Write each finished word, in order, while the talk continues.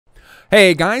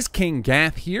Hey guys,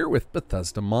 kinggath here with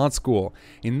Bethesda Mod School.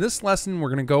 In this lesson, we're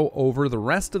going to go over the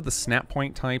rest of the snap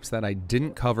point types that I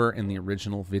didn't cover in the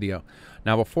original video.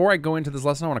 Now, before I go into this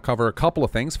lesson, I want to cover a couple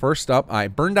of things. First up, I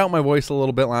burned out my voice a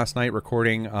little bit last night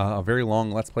recording a very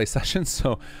long Let's Play session,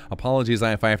 so apologies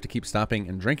if I have to keep stopping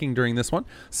and drinking during this one.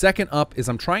 Second up is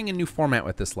I'm trying a new format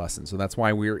with this lesson, so that's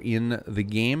why we're in the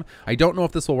game. I don't know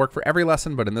if this will work for every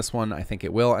lesson, but in this one, I think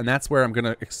it will, and that's where I'm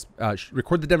going to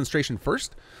record the demonstration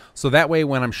first. So that way,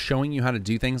 when I'm showing you how to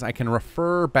do things, I can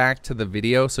refer back to the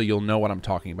video so you'll know what I'm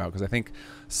talking about. Because I think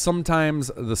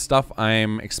sometimes the stuff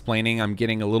I'm explaining, I'm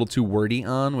getting a little too wordy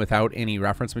on without any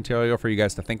reference material for you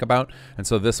guys to think about. And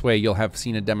so this way, you'll have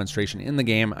seen a demonstration in the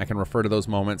game. I can refer to those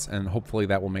moments, and hopefully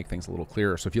that will make things a little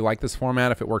clearer. So if you like this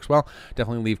format, if it works well,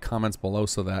 definitely leave comments below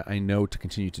so that I know to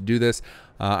continue to do this.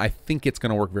 I think it's going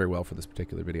to work very well for this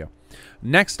particular video.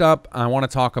 Next up, I want to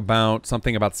talk about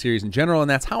something about series in general, and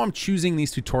that's how I'm choosing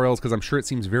these tutorials, because I'm sure it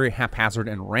seems very haphazard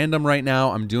and random right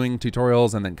now. I'm doing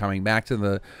tutorials and then coming back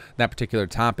to that particular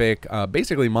topic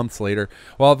basically months later.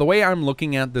 Well, the way I'm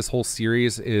looking at this whole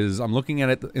series is I'm looking at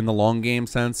it in the long game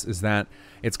sense, is that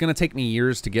it's going to take me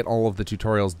years to get all of the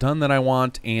tutorials done that I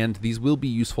want, and these will be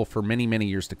useful for many, many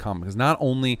years to come, because not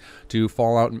only do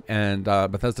Fallout and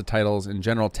Bethesda titles in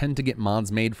general tend to get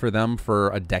mods made for them for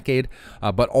a decade,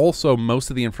 but also most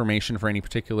of the information for any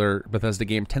particular Bethesda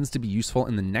game tends to be useful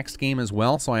in the next game as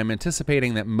well. So I'm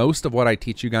anticipating that most of what I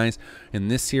teach you guys in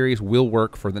this series will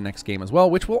work for the next game as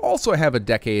well, which will also have a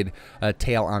decade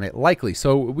tail on it likely.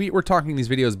 So we're talking these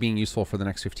videos being useful for the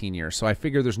next 15 years. So I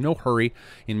figure there's no hurry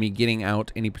in me getting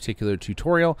out any particular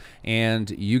tutorial,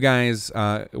 and you guys,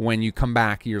 when you come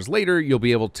back years later, you'll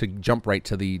be able to jump right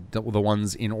to the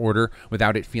ones in order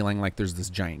without it feeling like there's this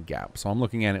giant gap. So I'm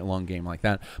looking at it long game like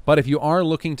that. But if you are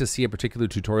looking to see a particular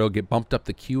tutorial get bumped up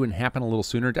the queue and happen a little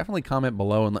sooner, definitely comment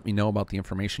below and let me know about the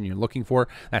information you're looking for.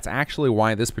 That's actually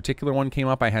why this particular one came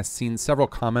up. I have seen several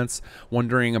comments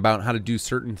wondering about how to do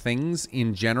certain things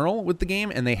in general with the game,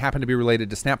 and they happen to be related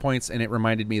to snap points, and it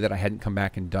reminded me that I hadn't come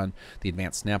back and done the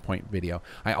advanced snap point video.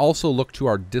 I also look to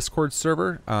our Discord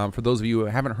server. For those of you who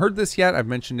haven't heard this yet, I've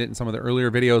mentioned it in some of the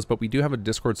earlier videos, but we do have a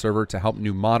Discord server to help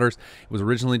new modders. It was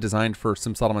originally designed for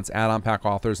Sim Settlements add-on pack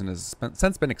authors and has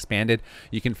since been expanded.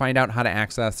 You can find out how to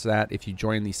access that if you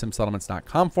join the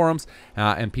simsettlements.com forums,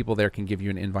 and people there can give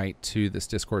you an invite to this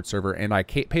Discord server. And I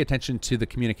pay attention to the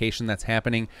communication that's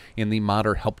happening in the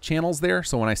modder help channels there.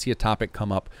 So when I see a topic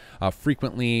come up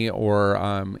frequently or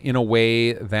in a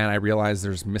way that I realize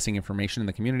there's missing information in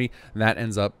the community, that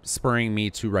ends up spurring me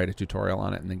to write a tutorial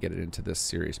on it and then get it into this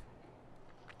series.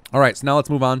 All right, so now let's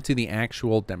move on to the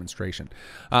actual demonstration.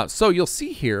 So you'll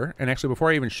see here, and actually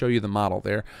before I even show you the model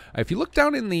there, if you look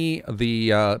down in the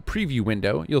preview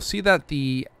window, you'll see that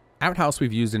the outhouse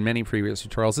we've used in many previous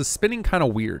tutorials is spinning kind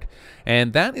of weird.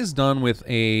 And that is done with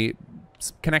a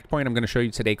connect point I'm going to show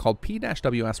you today called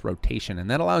p-ws rotation, and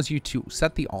that allows you to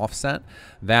set the offset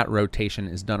that rotation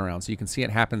is done around. So you can see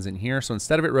it happens in here. So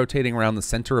instead of it rotating around the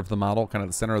center of the model, kind of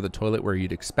the center of the toilet where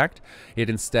you'd expect, it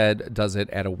instead does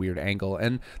it at a weird angle.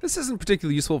 And this isn't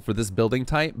particularly useful for this building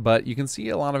type, but you can see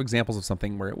a lot of examples of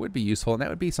something where it would be useful, and that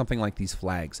would be something like these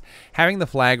flags. Having the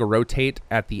flag rotate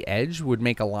at the edge would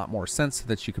make a lot more sense so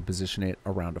that you could position it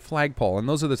around a flagpole. And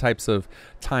those are the types of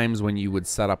times when you would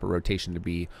set up a rotation to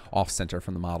be off-center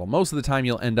from the model. Most of the time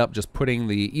you'll end up just putting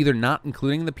either not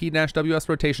including the p-ws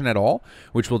rotation at all,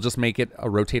 which will just make it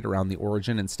rotate around the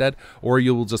origin instead, or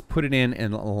you will just put it in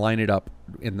and line it up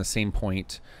in the same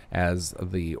point as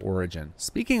the origin.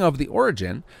 Speaking of the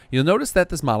origin, you'll notice that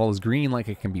this model is green, like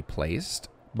it can be placed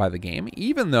by the game,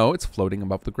 even though it's floating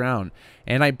above the ground.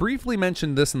 And I briefly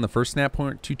mentioned this in the first snap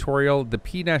point tutorial. The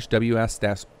p-ws-origin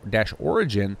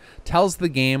tells the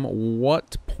game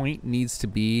what point needs to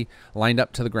be lined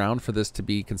up to the ground for this to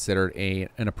be considered an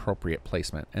appropriate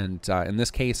placement. And in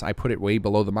this case, I put it way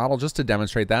below the model just to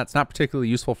demonstrate that. It's not particularly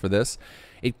useful for this.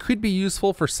 It could be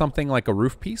useful for something like a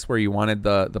roof piece where you wanted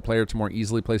the player to more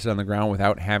easily place it on the ground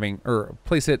without having, or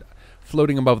place it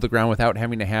floating above the ground without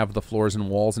having to have the floors and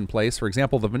walls in place. For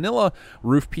example, the vanilla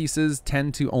roof pieces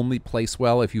tend to only place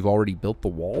well if you've already built the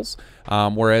walls,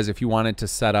 whereas if you wanted to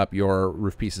set up your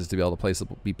roof pieces to be able to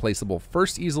be placeable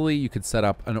first easily, you could set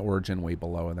up an origin way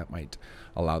below, and that might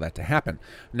allow that to happen.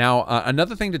 Now,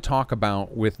 another thing to talk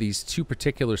about with these two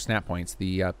particular snap points,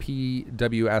 the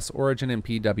p-ws origin and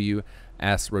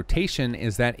p-ws rotation,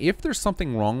 is that if there's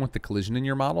something wrong with the collision in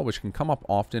your model, which can come up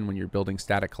often when you're building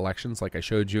static collections, like I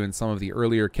showed you in some of the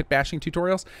earlier kit bashing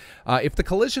tutorials, if the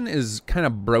collision is kind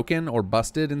of broken or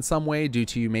busted in some way due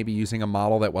to you maybe using a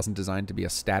model that wasn't designed to be a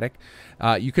static,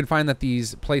 you can find that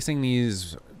placing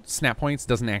these snap points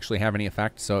doesn't actually have any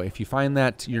effect. So if you find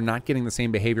that you're not getting the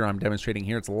same behavior I'm demonstrating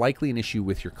here, it's likely an issue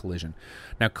with your collision.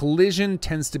 Now, collision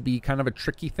tends to be kind of a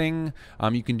tricky thing.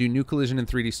 You can do new collision in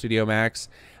 3D Studio Max,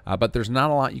 but there's not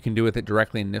a lot you can do with it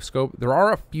directly in Nifscope. There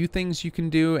are a few things you can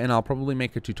do, and I'll probably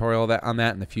make a tutorial on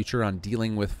that in the future on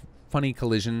dealing with funny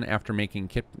collision after making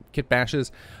kit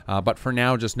bashes, but for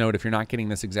now, just note if you're not getting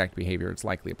this exact behavior, it's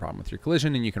likely a problem with your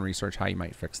collision, and you can research how you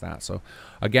might fix that. So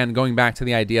again, going back to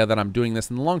the idea that I'm doing this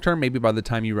in the long term, maybe by the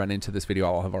time you run into this video,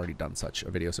 I'll have already done such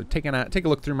a video. So take a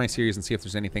look through my series and see if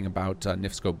there's anything about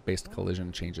Nifscope-based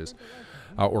collision changes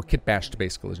or kit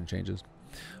bashed-based collision changes.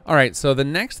 All right, so the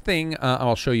next thing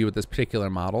I'll show you with this particular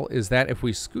model is that if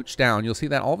we scooch down, you'll see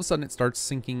that all of a sudden it starts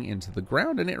sinking into the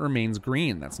ground and it remains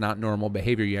green. That's not normal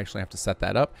behavior. You actually have to set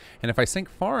that up. And if I sink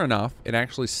far enough, it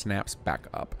actually snaps back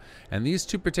up. And these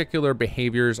two particular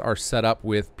behaviors are set up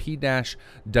with p-ws-sinkmin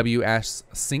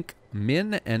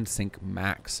and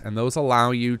sinkmax. And those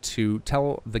allow you to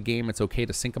tell the game it's okay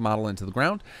to sink a model into the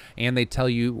ground, and they tell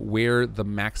you where the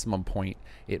maximum point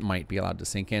it might be allowed to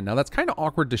sink in. Now that's kind of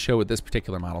awkward to show with this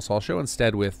particular model, so I'll show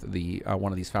instead with the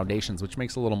one of these foundations, which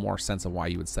makes a little more sense of why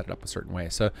you would set it up a certain way.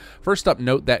 So first up,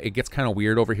 note that it gets kind of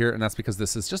weird over here, and that's because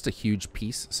this is just a huge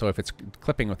piece, so if it's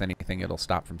clipping with anything, it'll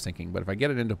stop from sinking. But if I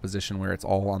get it into a position where it's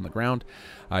all on the ground,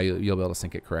 you'll be able to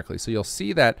sink it correctly. So you'll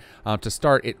see that to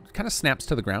start, it kind of snaps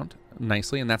to the ground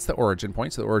nicely, and that's the origin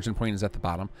point. So the origin point is at the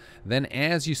bottom. Then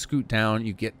as you scoot down,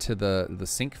 you get to the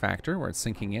sink factor where it's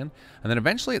sinking in, and then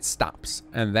eventually it stops,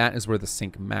 and that is where the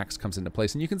sink max comes into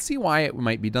place. And you can see why it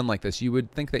might be done like this. You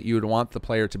would think that you would want the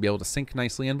player to be able to sink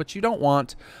nicely in, but you don't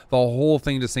want the whole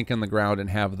thing to sink in the ground and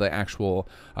have the actual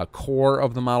core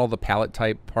of the model, the pallet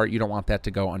type part, you don't want that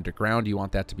to go underground. You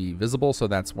want that to be visible, so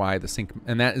that's why the sink,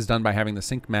 and that is done by having the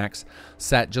sink max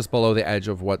set just below the edge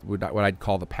of what I'd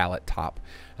call the pallet top.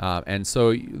 And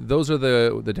so those are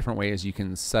the different ways you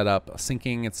can set up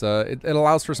sinking. It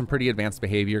allows for some pretty advanced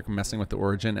behavior, messing with the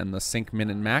origin and the sink min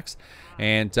and max.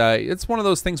 And it's one of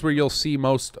those things where you'll see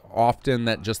most often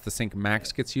that just the sink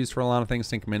max gets used for a lot of things.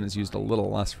 Sink min is used a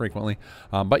little less frequently.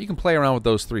 But you can play around with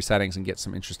those three settings and get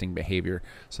some interesting behavior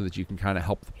so that you can kind of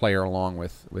help the player along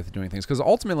with doing things. Because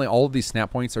ultimately, all of these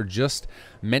snap points are just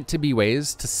meant to be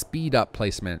ways to speed up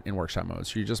placement in workshop mode.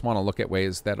 So you just want to look at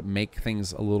ways that make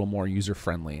things a little more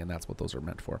user-friendly, and that's what those are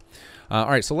meant for. All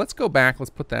right, so let's go back. Let's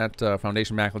put that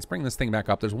foundation back. Let's bring this thing back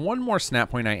up. There's one more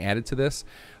snap point I added to this,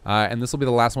 and this will be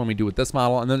the last one we do with this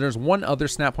model. And then there's one other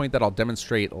snap point that I'll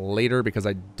demonstrate later because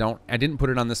I didn't put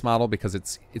it on this model because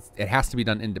it has to be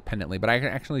done independently. But I can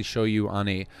actually show you on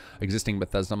a existing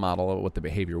Bethesda model what the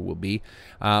behavior will be.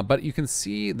 But you can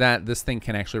see that this thing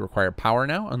can actually require power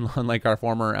now, unlike our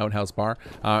former outhouse bar.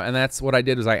 And that's what I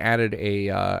did is I added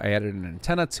an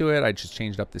antenna to it. I just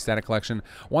changed up the static collection.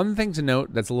 One thing to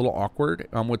note that's a little awkward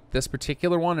with this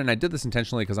particular one, and I did this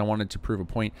intentionally because I wanted to prove a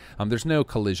point, there's no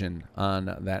collision on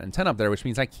that antenna up there, which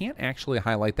means I can't actually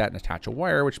highlight that and attach a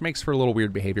wire, which makes for a little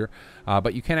weird behavior.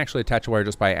 But you can actually attach a wire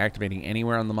just by activating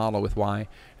anywhere on the model with Y,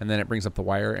 and then it brings up the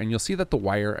wire, and you'll see that the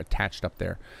wire attached up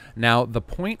there. Now, the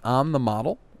point on the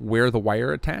model where the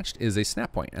wire attached is a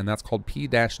snap point, and that's called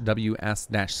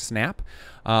p-ws-snap.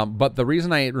 But the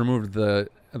reason I removed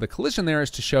the collision there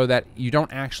is to show that you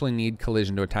don't actually need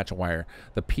collision to attach a wire.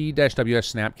 The p-ws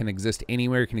snap can exist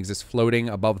anywhere. It can exist floating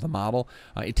above the model.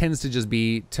 It tends to just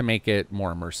be to make it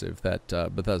more immersive that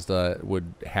Bethesda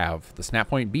would have the snap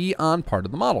point be on part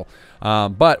of the model.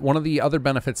 But one of the other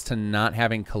benefits to not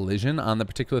having collision on the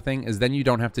particular thing is then you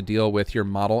don't have to deal with your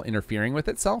model interfering with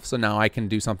itself. So now I can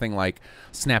do something like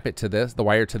snap it to this, the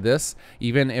wire to this,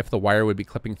 even if the wire would be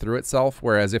clipping through itself.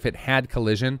 Whereas if it had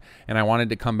collision and I wanted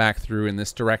to come back through in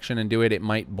this direction and do it, it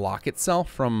might block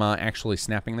itself from actually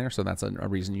snapping there. So that's a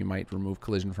reason you might remove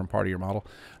collision from part of your model.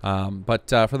 But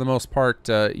for the most part,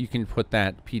 you can put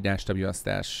that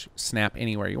p-ws-snap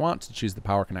anywhere you want to choose the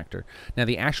power connector. Now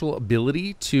the actual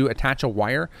ability to attach a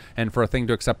wire and for a thing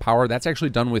to accept power, that's actually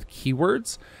done with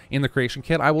keywords in the creation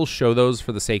kit. I will show those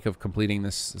for the sake of completing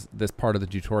this part of the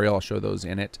tutorial. I'll show those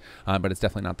in it, but it's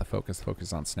definitely not the focus. The focus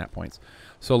is on snap points.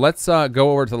 So let's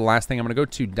go over to the last thing. I'm going to go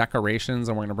to decorations,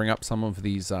 and we're going to bring up some of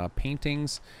these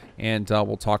paintings, and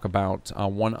we'll talk about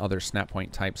one other snap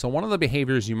point type. So one of the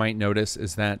behaviors you might notice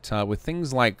is that with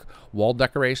things like wall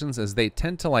decorations, is they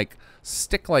tend to like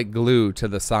stick like glue to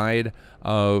the side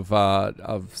of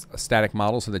static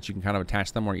models so that you can kind of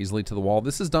attach them more easily to the wall.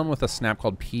 This is done with a snap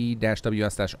called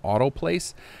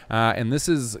p-ws-autoplace, and this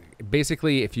is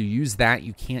basically, if you use that,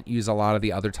 you can't use a lot of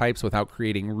the other types without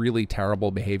creating really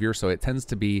terrible behavior. So it tends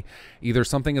to be either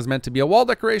something is meant to be a wall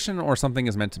decoration or something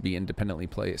is meant to be independently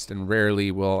placed, and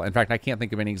rarely will In fact, I can't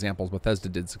think of any examples Bethesda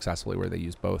did successfully where they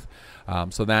used both.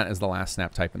 So that is the last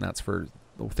snap type, and that's for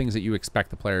things that you expect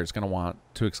the player is going to want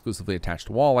to exclusively attach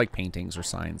to wall, like paintings or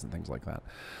signs and things like that.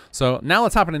 So now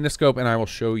let's hop into Nifscope, and I will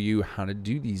show you how to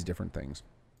do these different things.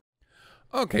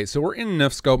 Okay, so we're in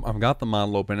Nifscope. I've got the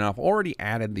model open, and I've already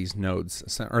added these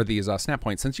nodes, or these snap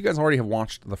points. Since you guys already have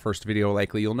watched the first video,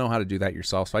 likely you'll know how to do that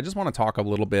yourself. So I just want to talk a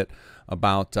little bit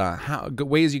about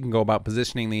ways you can go about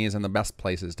positioning these and the best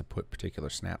places to put particular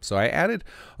snaps. So I added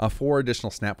 4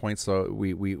 additional snap points. So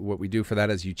what we do for that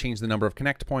is you change the number of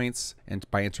connect points, and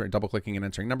by double-clicking and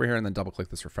entering number here, and then double-click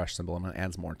this refresh symbol, and it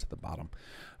adds more to the bottom.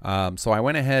 So I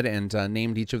went ahead and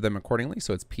named each of them accordingly.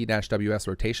 So it's p-ws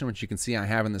rotation, which you can see I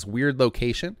have in this weird location.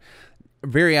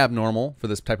 Very abnormal for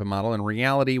this type of model. In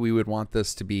reality, we would want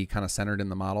this to be kind of centered in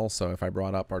the model. So if I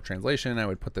brought up our translation, I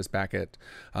would put this back at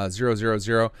 0, 0,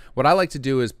 0. What I like to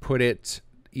do is put it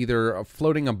either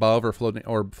floating above or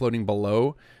floating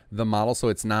below the model, so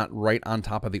it's not right on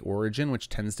top of the origin, which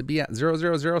tends to be at 0,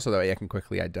 0, 0, so that way I can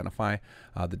quickly identify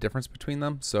the difference between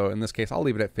them. So in this case, I'll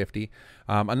leave it at 50.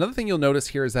 Another thing you'll notice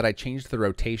here is that I changed the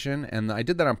rotation, and I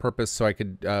did that on purpose so I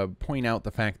could point out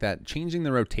the fact that changing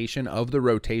the rotation of the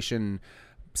rotation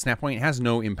snap point has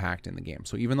no impact in the game.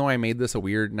 So even though I made this a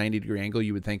weird 90-degree angle,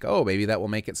 you would think, oh, maybe that will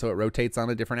make it so it rotates on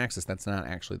a different axis. That's not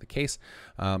actually the case.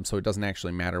 So it doesn't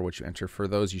actually matter what you enter for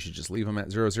those. You should just leave them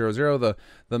at 0, 0, 0.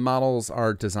 The models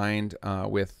are designed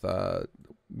with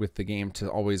the game to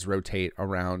always rotate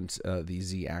around the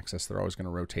Z axis. They're always going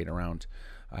to rotate around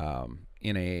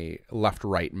in a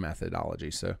left-right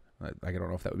methodology. So I don't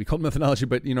know if that would be called methodology,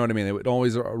 but you know what I mean. It would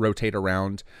always rotate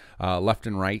around left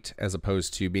and right, as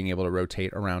opposed to being able to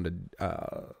rotate around,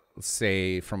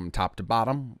 say, from top to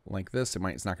bottom like this.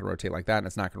 It's not going to rotate like that, and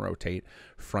it's not going to rotate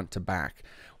front to back.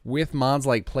 With mods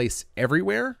like Place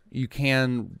Everywhere, you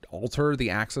can alter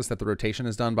the axis that the rotation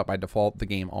is done, but by default, the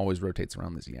game always rotates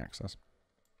around the Z axis.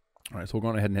 All right, so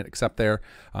we'll go ahead and hit accept there.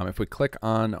 If we click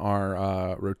on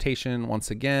our rotation once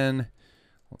again,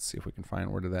 let's see if we can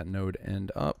find where did that node end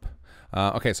up.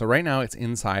 Okay, so right now it's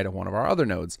inside of one of our other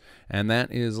nodes, and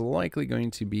that is likely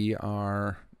going to be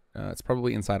our, it's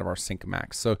probably inside of our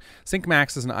sinkmax. So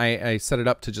sinkmax is, I set it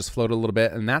up to just float a little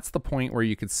bit, and that's the point where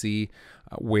you could see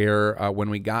where when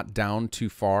we got down too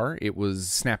far, it was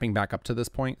snapping back up to this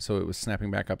point. So it was snapping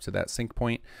back up to that sync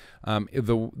point. Some of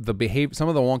the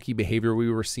wonky behavior we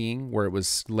were seeing, where it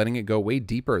was letting it go way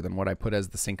deeper than what I put as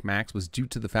the sync max, was due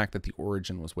to the fact that the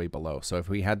origin was way below. So if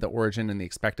we had the origin in the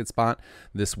expected spot,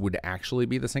 this would actually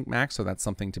be the sync max. So that's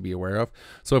something to be aware of.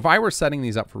 So if I were setting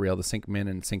these up for real, the sync min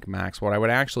and sync max, what I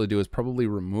would actually do is probably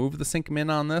remove the sync min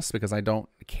on this, because I don't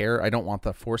care. I don't want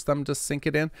to force them to sync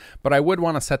it in, but I would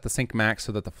want to set the sync max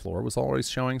so that the floor was always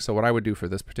showing. So what I would do for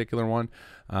this particular one,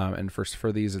 and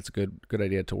for these, it's a good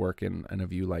idea to work in a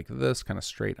view like this, kind of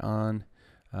straight on.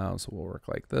 So we'll work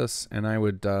like this, and I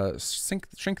would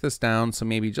shrink this down so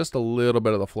maybe just a little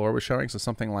bit of the floor was showing, so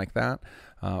something like that.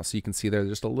 So you can see there,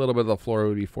 just a little bit of the floor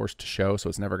would be forced to show, so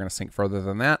it's never going to sink further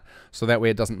than that. So that way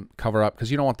it doesn't cover up,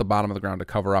 because you don't want the bottom of the ground to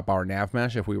cover up our nav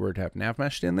mesh if we were to have nav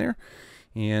meshed in there.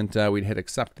 And we'd hit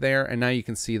accept there, and now you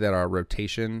can see that our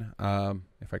rotation,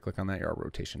 if I click on that, our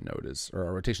rotation node is, or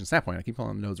our rotation snap point, I keep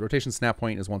calling them nodes, rotation snap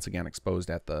point is once again exposed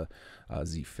at the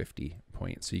Z50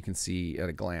 point. So you can see at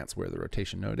a glance where the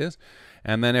rotation node is.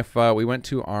 And then if we went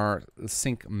to our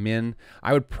sync min,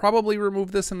 I would probably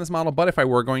remove this in this model, but if I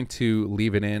were going to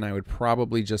leave it in, I would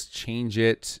probably just change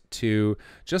it to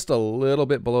just a little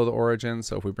bit below the origin.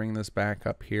 So if we bring this back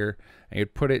up here, I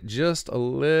would put it just a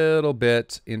little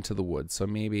bit into the wood. So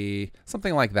maybe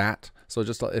something like that. So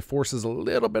just it forces a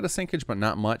little bit of sinkage, but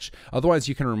not much. Otherwise,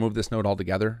 you can remove this node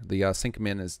altogether. The sync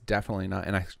min is definitely not.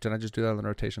 And did I just do that on the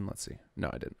rotation? Let's see. No,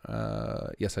 I didn't.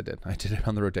 Yes, I did. I did it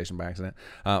on the rotation by accident.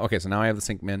 Okay, so now I have the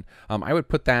sync min. I would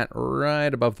put that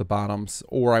right above the bottoms,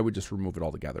 or I would just remove it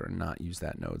altogether and not use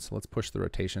that node. So let's push the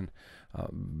rotation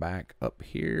back up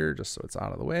here, just so it's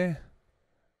out of the way.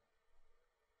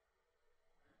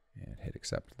 And hit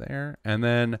accept there. And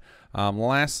then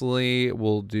lastly,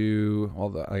 we'll do,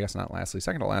 well, I guess not lastly,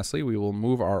 second to lastly, we will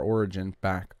move our origin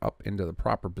back up into the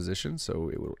proper position, so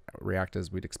it will react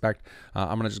as we'd expect.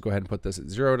 I'm going to just go ahead and put this at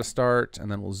 0 to start,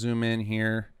 and then we'll zoom in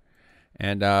here.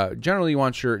 And generally, you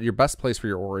want your best place for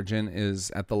your origin is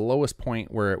at the lowest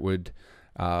point where it would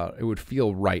it would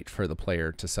feel right for the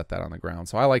player to set that on the ground.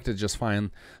 So I like to just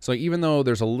find, so even though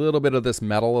there's a little bit of this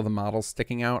metal of the model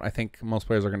sticking out, I think most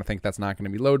players are going to think that's not going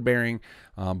to be load bearing,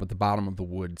 but the bottom of the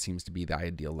wood seems to be the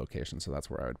ideal location. So that's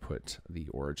where I would put the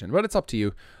origin, but it's up to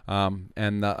you.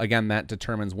 Again, that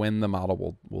determines when the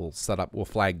model will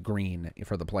flag green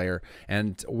for the player.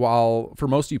 And while for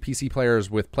most of you PC players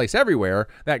with place everywhere,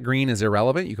 that green is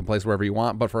irrelevant. You can place wherever you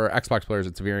want, but for Xbox players,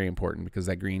 it's very important because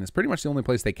that green is pretty much the only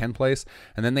place they can place.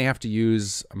 And then they have to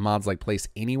use mods like Place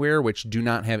Anywhere, which do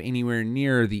not have anywhere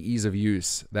near the ease of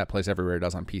use that Place Everywhere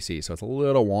does on PC. So it's a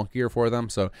little wonkier for them.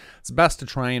 So it's best to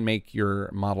try and make your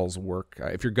models work.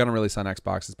 If you're going to release on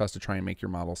Xbox, it's best to try and make your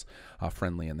models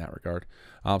friendly in that regard.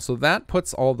 So that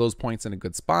puts all of those points in a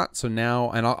good spot. So now,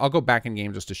 and I'll go back in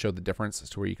game just to show the difference as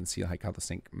to where you can see like how the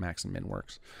sync max and min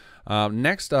works.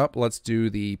 Next up, let's do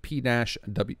the p-ws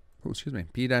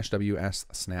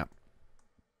snap.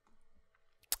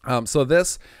 So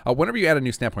this, whenever you add a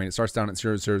new snap point, it starts down at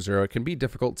 0, 0, 0. It can be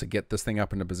difficult to get this thing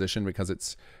up into position because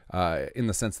it's in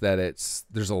the sense that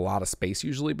there's a lot of space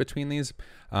usually between these.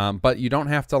 But you don't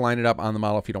have to line it up on the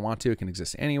model if you don't want to. It can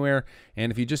exist anywhere.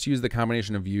 And if you just use the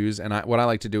combination of views, and what I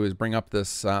like to do is bring up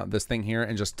this this thing here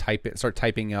and just start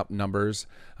typing up numbers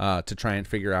to try and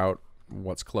figure out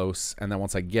what's close. And then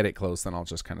once I get it close, then I'll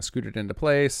just kind of scoot it into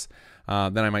place.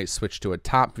 Then I might switch to a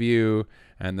top view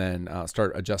and then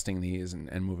start adjusting these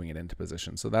and moving it into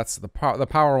position. So that's the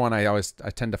power one. I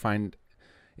tend to find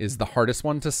is the hardest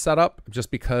one to set up, just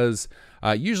because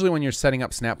usually when you're setting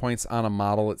up snap points on a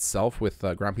model itself with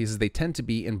ground pieces, they tend to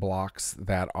be in blocks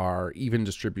that are even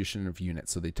distribution of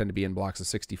units. So they tend to be in blocks of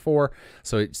 64.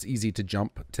 So it's easy to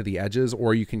jump to the edges,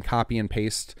 or you can copy and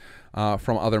paste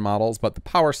from other models. But the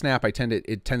power snap,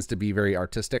 it tends to be very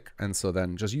artistic. And so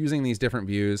then just using these different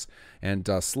views and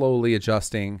slowly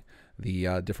adjusting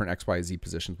the different X, Y, Z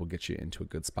positions will get you into a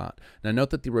good spot. Now note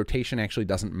that the rotation actually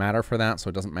doesn't matter for that, so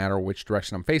it doesn't matter which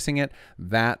direction I'm facing it.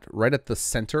 That right at the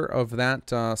center of that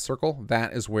circle,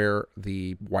 that is where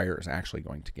the wire is actually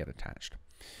going to get attached.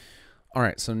 All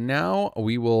right, so now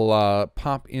we will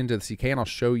pop into the CK and I'll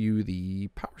show you the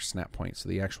power snap points, so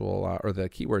the actual, or the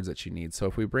keywords that you need. So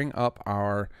if we bring up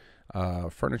our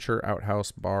furniture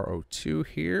outhouse bar 02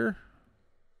 here,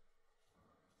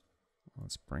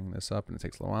 let's bring this up, and it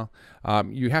takes a little while.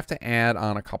 You have to add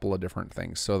on a couple of different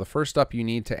things. So the first up you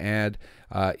need to add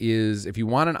is, if you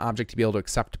want an object to be able to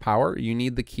accept power, you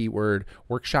need the keyword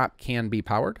workshop can be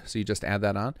powered. So you just add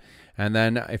that on. And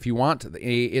then if you want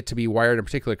it to be wired in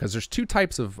particular, because there's two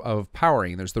types of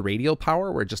powering. There's the radial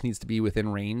power, where it just needs to be within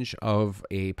range of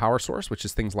a power source, which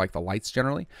is things like the lights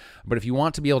generally. But if you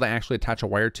want to be able to actually attach a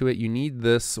wire to it, you need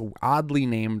this oddly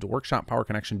named workshop power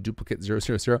connection duplicate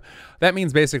 000. That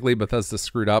means basically Bethesda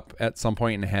screwed up at some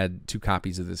point and had two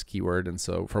copies of this keyword. And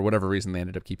so for whatever reason, they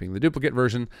ended up keeping the duplicate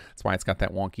version. That's why it's got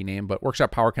that wonky name. But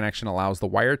workshop power connection allows the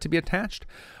wire to be attached.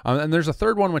 And there's a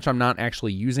third one, which I'm not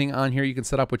actually using on here, you can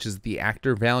set up, which is the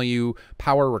actor value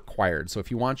power required. So if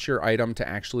you want your item to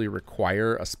actually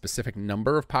require a specific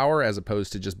number of power as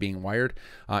opposed to just being wired,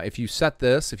 if you set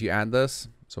this, if you add this,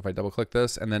 so if I double click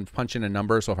this and then punch in a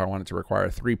number, so if I want it to require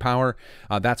 3 power,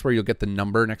 that's where you'll get the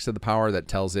number next to the power that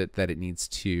tells it that it needs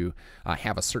to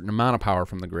have a certain amount of power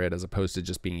from the grid as opposed to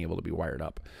just being able to be wired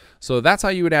up. So that's how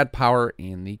you would add power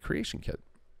in the creation kit.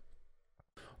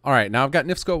 All right, now I've got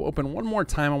Nifscope open one more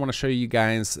time. I want to show you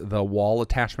guys the wall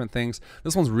attachment things.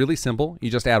 This one's really simple. You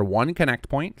just add one connect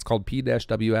point. It's called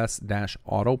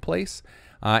p-ws-autoplace.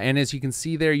 And as you can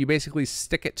see there, you basically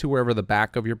stick it to wherever the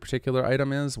back of your particular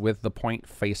item is with the point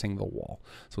facing the wall.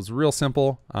 So it's real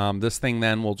simple. This thing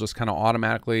then will just kind of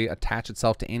automatically attach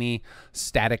itself to any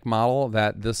static model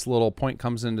that this little point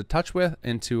comes into touch with,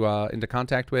 into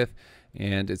contact with.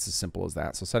 And it's as simple as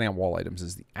that. So setting up wall items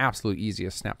is the absolute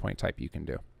easiest snap point type you can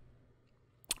do.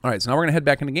 All right, so now we're gonna head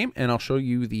back into game and I'll show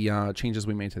you the changes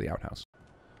we made to the outhouse.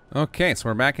 Okay, so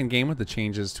we're back in game with the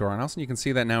changes to our outhouse, and you can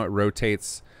see that now it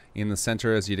rotates in the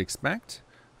center as you'd expect.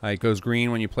 It goes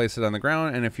green when you place it on the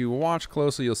ground, and if you watch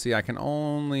closely, you'll see I can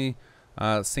only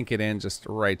sink it in just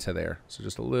right to there. So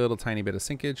just a little tiny bit of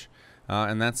sinkage.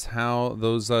 And that's how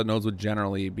those nodes would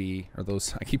generally be, or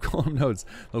those, I keep calling them nodes,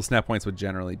 those snap points would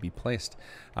generally be placed.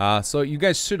 So you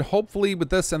guys should hopefully, with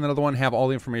this and another one, have all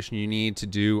the information you need to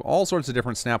do all sorts of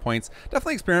different snap points.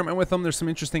 Definitely experiment with them. There's some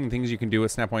interesting things you can do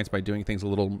with snap points by doing things a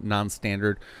little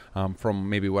non-standard from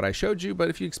maybe what I showed you. But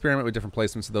if you experiment with different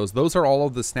placements of those are all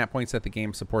of the snap points that the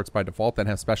game supports by default that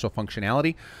have special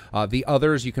functionality. The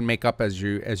others you can make up as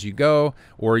you go,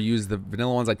 or use the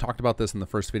vanilla ones. I talked about this in the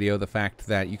first video, the fact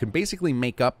that you can basically basically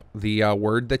make up the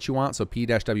word that you want. So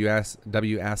p-ws-anything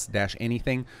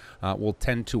will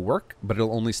tend to work, but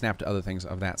it'll only snap to other things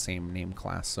of that same name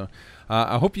class. So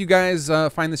I hope you guys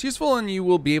find this useful, and you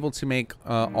will be able to make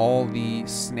all the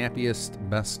snappiest,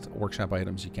 best workshop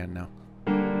items you can now.